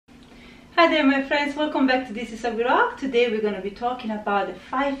Hi there my friends, welcome back to This Is How We Rock. Today we're going to be talking about the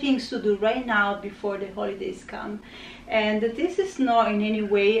 5 things to do right now before the holidays come. And this is not in any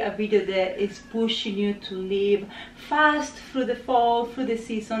way a video that is pushing you to live fast through the fall, through the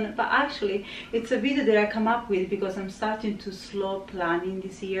season, but actually it's a video that I come up with because I'm starting to slow planning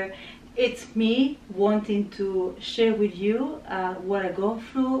this year. It's me wanting to share with you what I go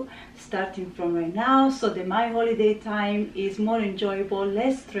through starting from right now, so that my holiday time is more enjoyable,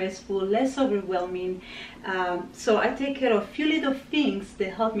 less stressful, less overwhelming. So I take care of a few little things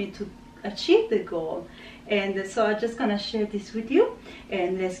that help me to achieve the goal. And so I'm just gonna share this with you,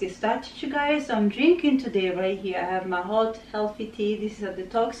 and let's get started, you guys. So I'm drinking today right here. I have my hot healthy tea. This is a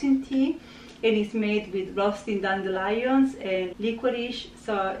detoxing tea, and it's made with roasting dandelions and licorice,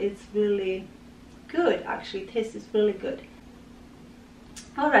 so it's really good. Actually, it tastes really good.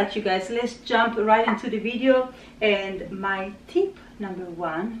 Alright you guys, let's jump right into the video. And my tip number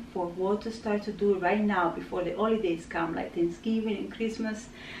 1 for what to start to do right now before the holidays come, like Thanksgiving and Christmas,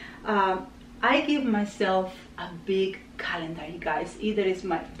 I give myself a big calendar, you guys. Either it's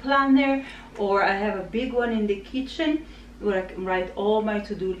my planner or I have a big one in the kitchen where I can write all my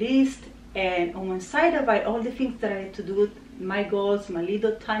to-do list, and on one side I write all the things that I need to do, my goals, my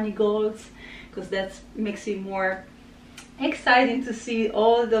little tiny goals, because that makes it more exciting to see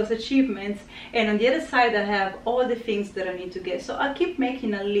all those achievements. And on the other side I have all the things that I need to get. So I keep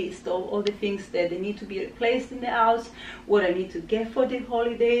making a list of all the things that they need to be replaced in the house, what I need to get for the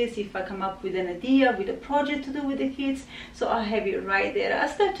holidays, if I come up with an idea, with a project to do with the kids. So I have it right there. I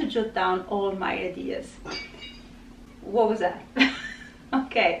start to jot down all my ideas. What was that?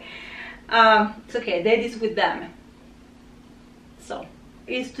 Okay, it's okay, that is with them. So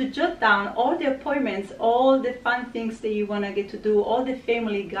is to jot down all the appointments, all the fun things that you want to get to do, all the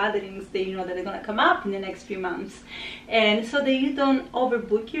family gatherings that you know that are going to come up in the next few months, and so that you don't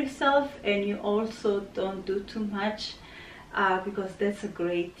overbook yourself and you also don't do too much, because that's a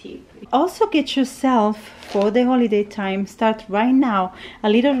great tip. Also get yourself, for the holiday time, start right now, a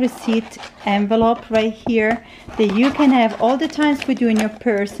little receipt envelope right here that you can have all the times with you in your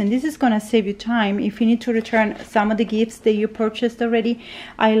purse, and this is gonna save you time if you need to return some of the gifts that you purchased already.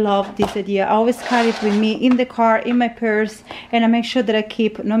 I love this idea. I always carry it with me in the car, in my purse, and I make sure that I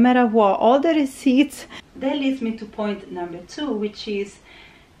keep, no matter what, all the receipts. That leads me to point number 2, which is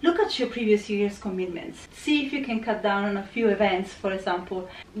look at your previous year's commitments. See if you can cut down on a few events, for example,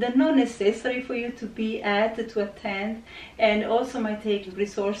 that are not necessary for you to be at, to attend, and also might take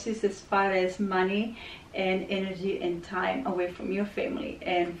resources as far as money and energy and time away from your family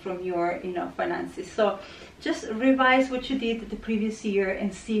and from your finances. So just revise what you did the previous year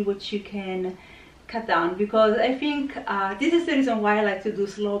and see what you can cut down, because I think this is the reason why I like to do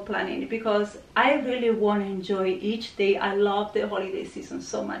slow planning, because I really want to enjoy each day. I love the holiday season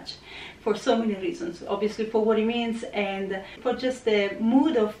so much for so many reasons. Obviously for what it means, and for just the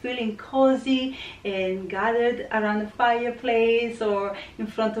mood of feeling cozy and gathered around the fireplace or in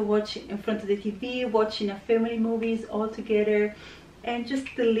front of the TV, watching a family movies all together, and just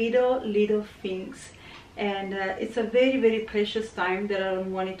the little things. And it's a very precious time that I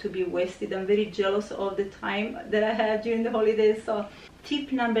don't want it to be wasted. I'm very jealous of the time that I have during the holidays. So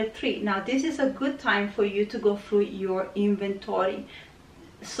tip number 3, now this is a good time for you to go through your inventory.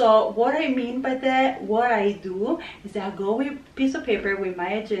 So what I mean by that, what I do is I go with a piece of paper with my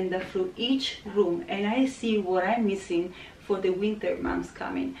agenda through each room, and I see what I'm missing for the winter months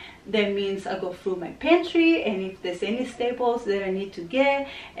coming. That means I go through my pantry, and if there's any staples that I need to get,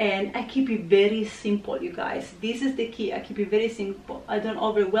 and I keep it very simple, you guys. This is the key. I keep it very simple. I don't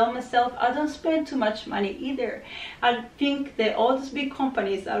overwhelm myself. I don't spend too much money either. I think that all those big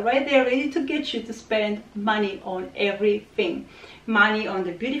companies are right there ready to get you to spend money on everything. Money on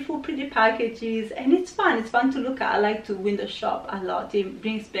the beautiful pretty packages, and it's fun to look at. I like to window shop a lot. It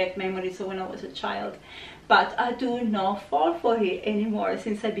brings back memories of when I was a child, but I do not fall for it anymore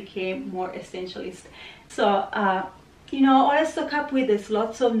since I became more essentialist. So all I stock up with is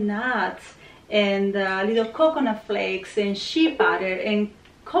lots of nuts and little coconut flakes and shea butter and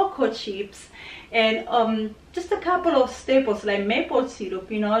cocoa chips, and just a couple of staples like maple syrup,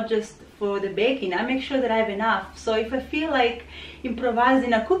 just for the baking. I make sure that I have enough. So if I feel like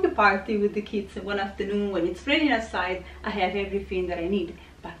improvising a cookie party with the kids one afternoon when it's raining outside, I have everything that I need.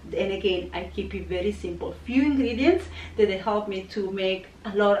 But then again, I keep it very simple. Few ingredients that they help me to make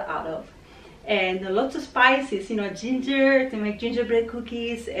a lot out of. And lots of spices, ginger to make gingerbread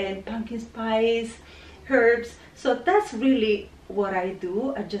cookies, and pumpkin spice, herbs. So that's really what I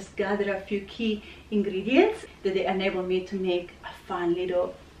do. I just gather a few key ingredients that they enable me to make a fun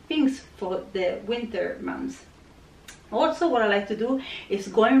little things for the winter months. Also, what I like to do is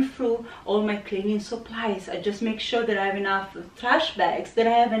going through all my cleaning supplies. I just make sure that I have enough trash bags, that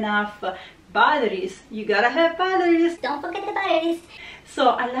I have enough batteries. You gotta have batteries. Don't forget the batteries. So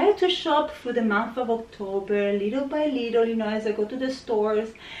I like to shop through the month of October, little by little, you know, as I go to the stores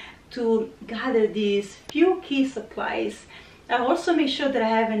to gather these few key supplies. I also make sure that I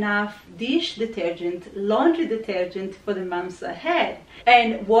have enough dish detergent, laundry detergent for the months ahead.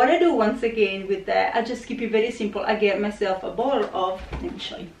 And what I do once again with that, I just keep it very simple. I get myself a bottle of, let me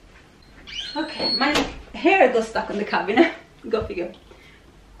show you. Okay, my hair got stuck on the cabinet. Go figure.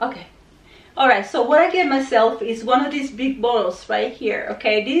 Okay. Alright, so what I get myself is one of these big bottles right here.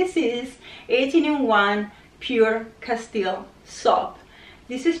 Okay, this is 18-in-1 pure Castile soap.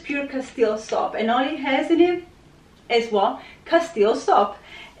 This is pure Castile soap, and all it has in it as well, Castile soap.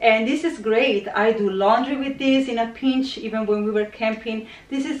 And this is great. I do laundry with this in a pinch, even when we were camping.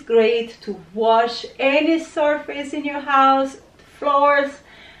 This is great to wash any surface in your house, floors,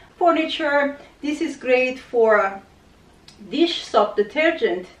 furniture. This is great for dish soap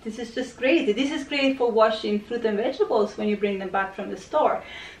detergent. This is just great. This is great for washing fruit and vegetables when you bring them back from the store.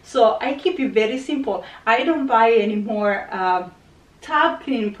 So I keep it very simple. I don't buy any more tub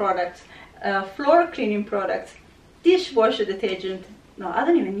cleaning products, floor cleaning products, dishwasher detergent. No, I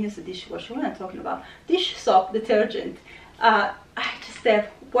don't even use the dishwasher. What am I talking about? Dish soap detergent. I just have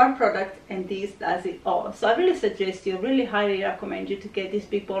one product, and this does it all. So I really suggest you, really highly recommend you to get this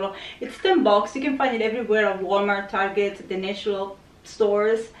big bottle. It's $10. You can find it everywhere at Walmart, Target, the natural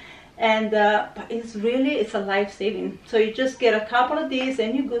stores. And but it's a life-saving. So you just get a couple of these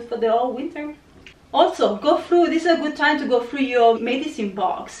and you're good for the whole winter. Also, this is a good time to go through your medicine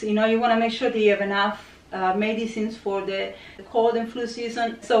box. You know, you want to make sure that you have enough medicines for the cold and flu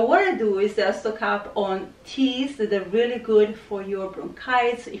season. So what I do is I stock up on teas that are really good for your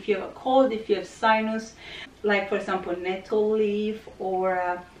bronchitis, if you have a cold, if you have sinus, like for example nettle leaf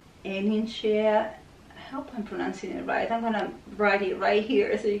or anincia. I hope I'm pronouncing it right. I'm gonna write it right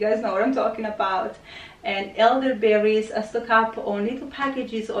here so you guys know what I'm talking about. And elderberries. I stock up on little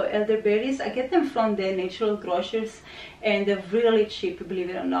packages of elderberries. I get them from the natural grocers, and they're really cheap,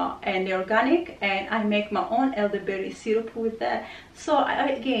 believe it or not, and they're organic, and I make my own elderberry syrup with that. So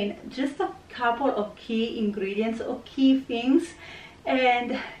again, just a couple of key ingredients or key things,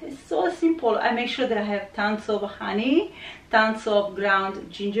 and it's so simple. I make sure that I have tons of honey, tons of ground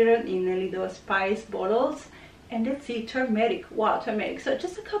ginger in little spice bottles, and let's see, turmeric. Wow, turmeric. So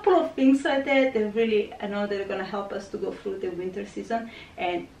just a couple of things like that. They really, I know they're gonna help us to go through the winter season.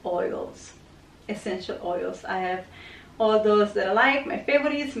 And oils, essential oils. I have all those that I like, my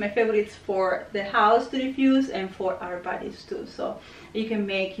favorites for the house to diffuse and for our bodies too. So you can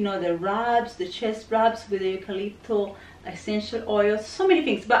make, you know, the rubs, the chest rubs with the eucalyptus essential oils, so many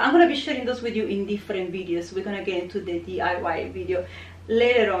things, but I'm gonna be sharing those with you in different videos. We're gonna get into the DIY video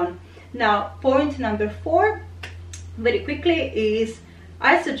later on. Now, point number 4, very quickly, is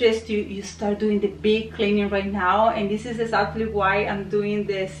I suggest you start doing the big cleaning right now, and this is exactly why I'm doing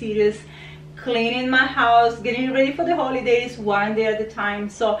the serious cleaning my house, getting ready for the holidays, one day at a time.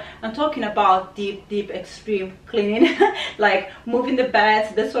 So I'm talking about deep extreme cleaning like moving the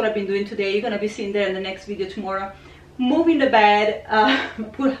beds. That's what I've been doing today. You're gonna be seeing there in the next video tomorrow. Moving the bed, my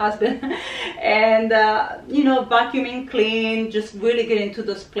poor husband, and you know, vacuuming, clean, just really get into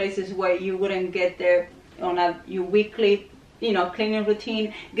those places where you wouldn't get there on your weekly, you know, cleaning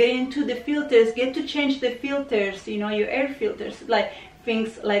routine. Get into the filters, get to change the filters, you know, your air filters, like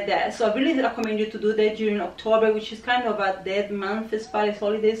things like that. So I really recommend you to do that during October, which is kind of a dead month as far as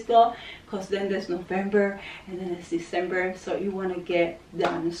holidays go, because then there's November and then it's December, so you want to get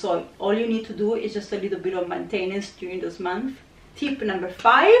done. So all you need to do is just a little bit of maintenance during those months. Tip number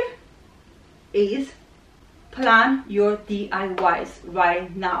 5 is plan your DIYs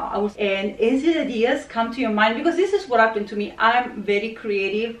right now. And easy ideas come to your mind, because this is what happened to me. I'm very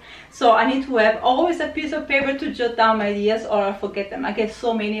creative, so I need to have always a piece of paper to jot down my ideas, or I forget them. I get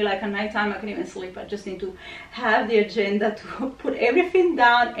so many, like at nighttime I can't even sleep. I just need to have the agenda to put everything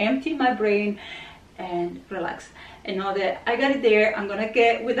down, empty my brain, and relax and know that I got it there. I'm gonna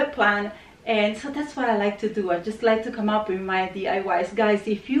get with a plan. And so that's what I like to do. I just like to come up with my DIYs. Guys,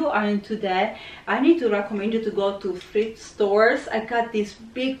 if you are into that, I need to recommend you to go to thrift stores. I got these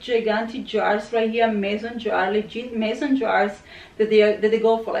big gigantic jars right here, mason jar, legit mason jars that they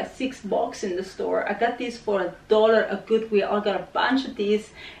go for like $6 in the store. I got these for $1 at Goodwill. I got a bunch of these,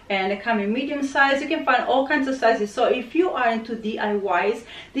 and they come in medium size. You can find all kinds of sizes. So if you are into DIYs,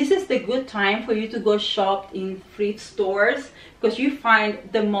 this is the good time for you to go shop in thrift stores, because you find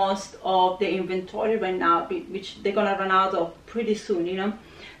the most of the inventory right now, which they're gonna run out of pretty soon, you know.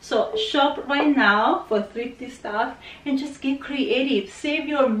 So shop right now for thrifty stuff and just get creative, save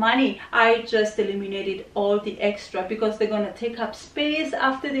your money. I just eliminated all the extra because they're gonna take up space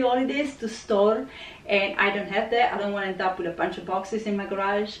after the holidays to store, and I don't have that. I don't want to end up with a bunch of boxes in my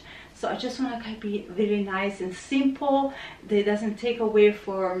garage. So I just want to be really nice and simple that doesn't take away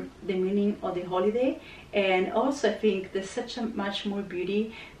from the meaning of the holiday. And also I think there's such a much more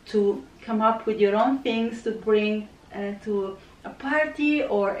beauty to come up with your own things to bring to a party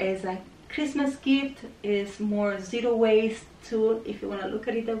or as a Christmas gift. Is more zero waste too, if you want to look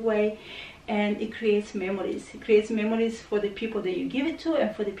at it that way. And it creates memories. It creates memories for the people that you give it to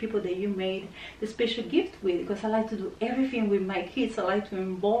and for the people that you made the special gift with. Because I like to do everything with my kids. I like to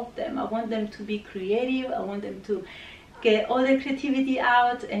involve them. I want them to be creative. I want them to get all their creativity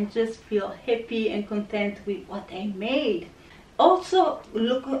out and just feel happy and content with what they made. Also,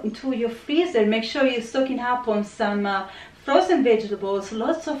 look into your freezer. Make sure you're stocking up on some frozen vegetables,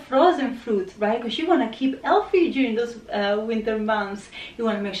 lots of frozen fruit, right? Because you want to keep healthy during those winter months. You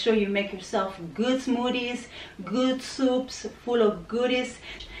want to make sure you make yourself good smoothies, good soups full of goodies.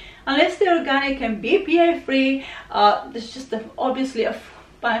 Unless they're organic and BPA free, there's just obviously a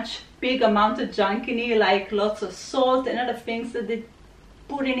big amount of junk in it, like lots of salt and other things that they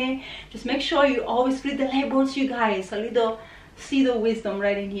put in it. Just make sure you always read the labels, you guys. A little seed of wisdom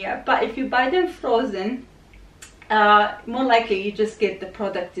right in here. But if you buy them frozen, more likely you just get the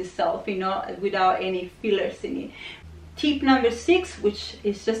product itself, you know, without any fillers in it. Tip number 6, which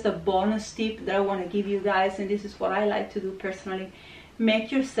is just a bonus tip that I want to give you guys, and this is what I like to do personally: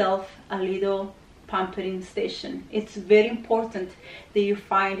 make yourself a little pampering station. It's very important that you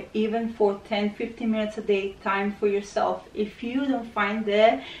find, even for 10-15 minutes a day, time for yourself. If you don't find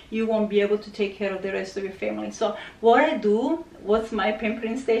that, you won't be able to take care of the rest of your family. So what I do, what's my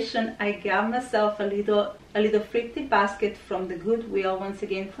pampering station? I got myself a little thrifty basket from the Goodwill, once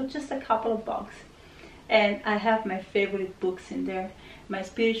again, for just a couple of bucks. And I have my favorite books in there, my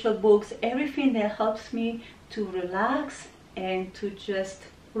spiritual books, everything that helps me to relax and to just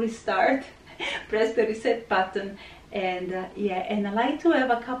restart. Press the reset button. And yeah, and I like to have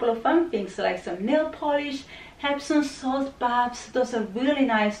a couple of fun things like some nail polish, Epsom salt baths. Those are really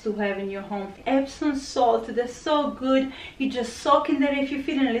nice to have in your home. Epsom salt, they're so good. You just soak in there if you're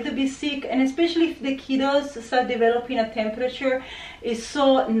feeling a little bit sick, and especially if the kiddos start developing a temperature, it's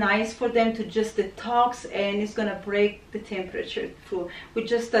so nice for them to just detox, and it's gonna break the temperature through with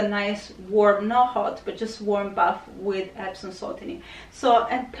just a nice warm, not hot, but just warm bath with Epsom salt in it. So,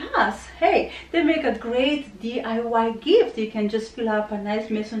 and plus, hey, they make a great DIY gift. You can just fill up a nice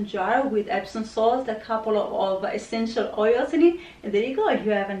mason jar with Epsom salt, a couple of essential oils in it, and there you go.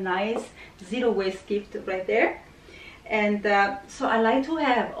 You have a nice zero waste gift right there. And so I like to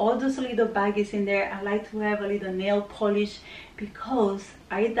have all those little baggies in there. I like to have a little nail polish because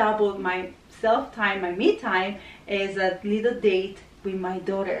I doubled my self-time, my me time, as a little date with my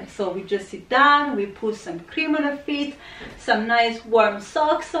daughter. So we just sit down, we put some cream on her feet, some nice warm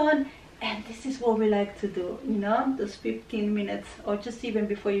socks on, and this is what we like to do, you know, those 15 minutes, or just even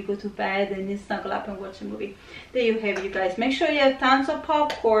before you go to bed and you snuggle up and watch a movie. There you have it, you guys. Make sure you have tons of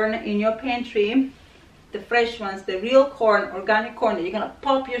popcorn in your pantry, the fresh ones, the real corn, organic corn that you're gonna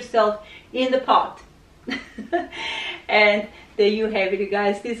pop yourself in the pot. And there you have it, you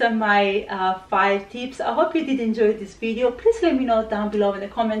guys. These are my 5 tips. I hope you did enjoy this video. Please let me know down below in the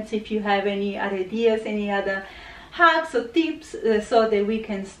comments if you have any other ideas, any other hacks or tips, so that we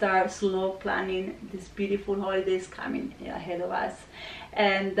can start slow planning these beautiful holidays coming ahead of us.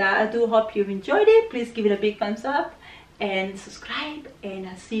 And I do hope you've enjoyed it. Please give it a big thumbs up and subscribe, and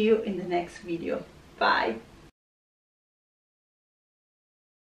I'll see you in the next video. Bye.